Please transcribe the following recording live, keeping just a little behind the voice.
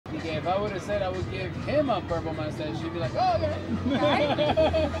if I would have said I would give him a purple mustache, she'd be like, oh,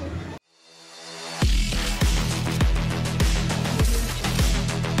 okay.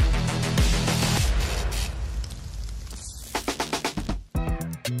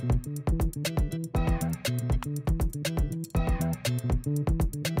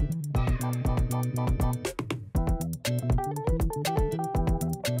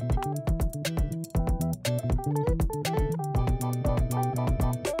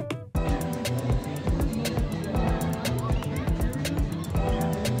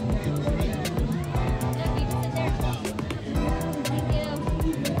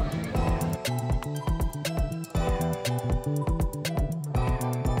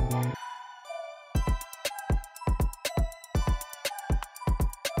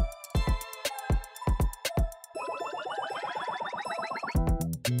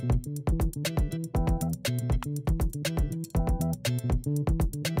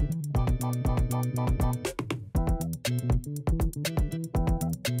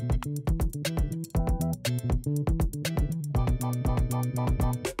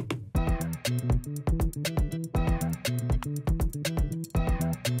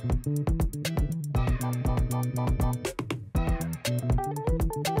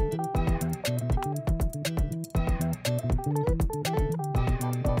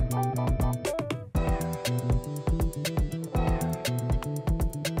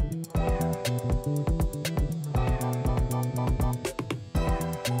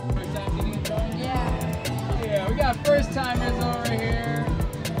 First timers over here.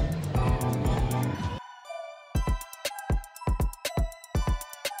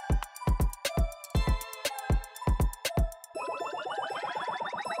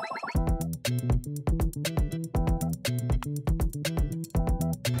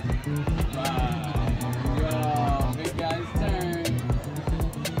 Wow, big guy's turn.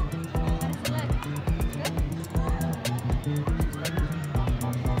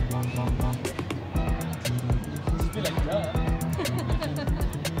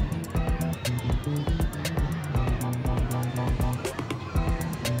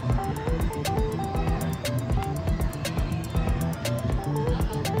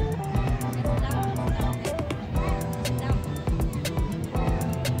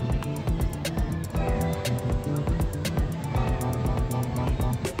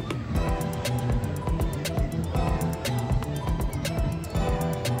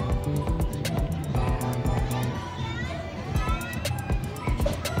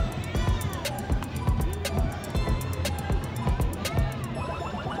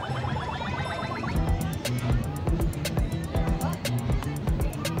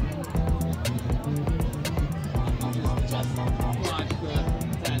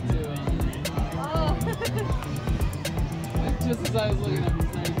 Just as I was looking at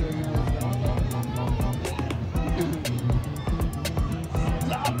this night doing it,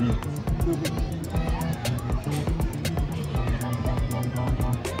 stop it!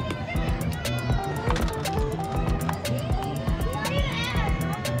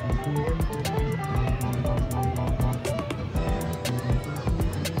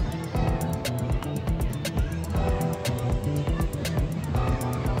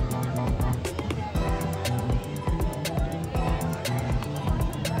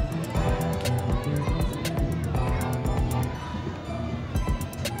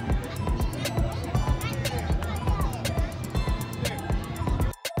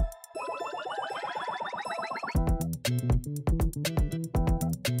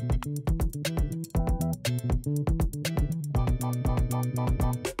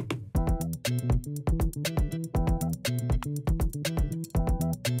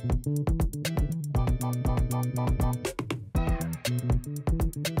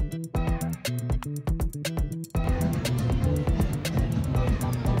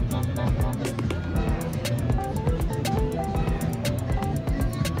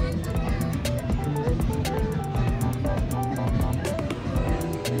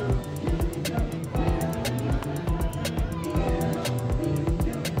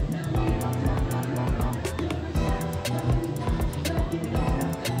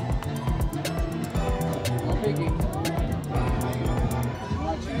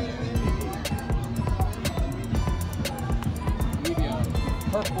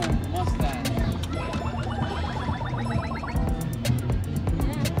 Purple mustache.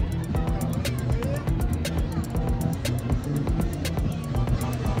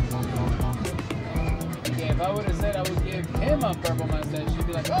 Okay, if I would have said I would give him a purple mustache, she'd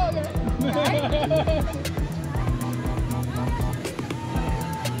be like, oh, okay.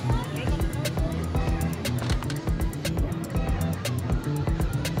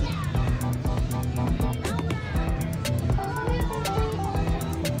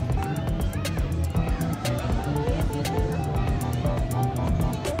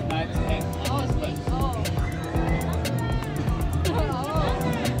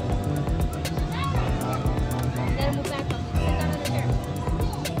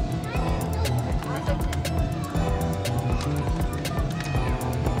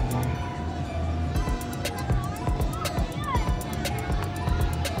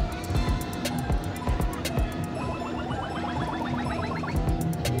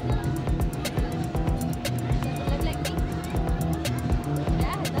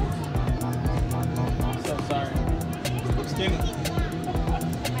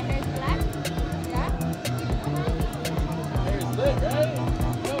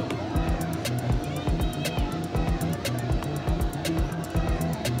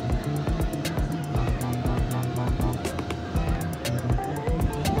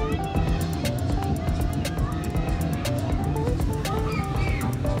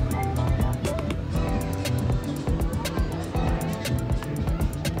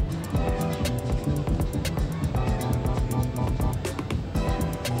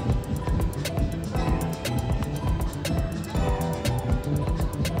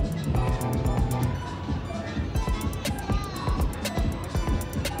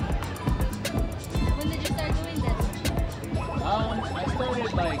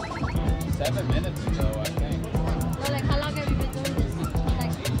 7 minutes ago, I think. Well, like, how long have you been doing this?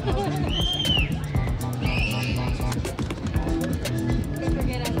 Like, I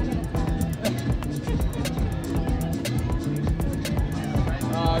forget, I'm not gonna talk.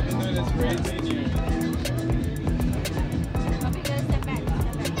 Oh, I've been doing this for 18 years. Papi, you gotta step back.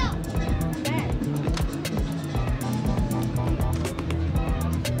 Step back. No. Back.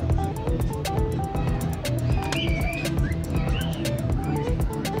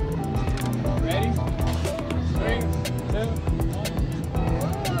 Ready? 3, 2,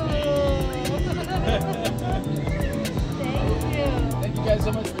 1. Thank you. Thank you guys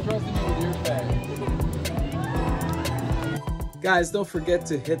so much for trusting me with your bag. Guys, don't forget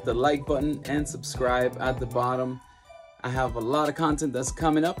to hit the like button and subscribe at the bottom. I have a lot of content that's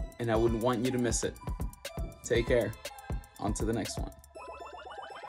coming up and I wouldn't want you to miss it. Take care. On to the next one.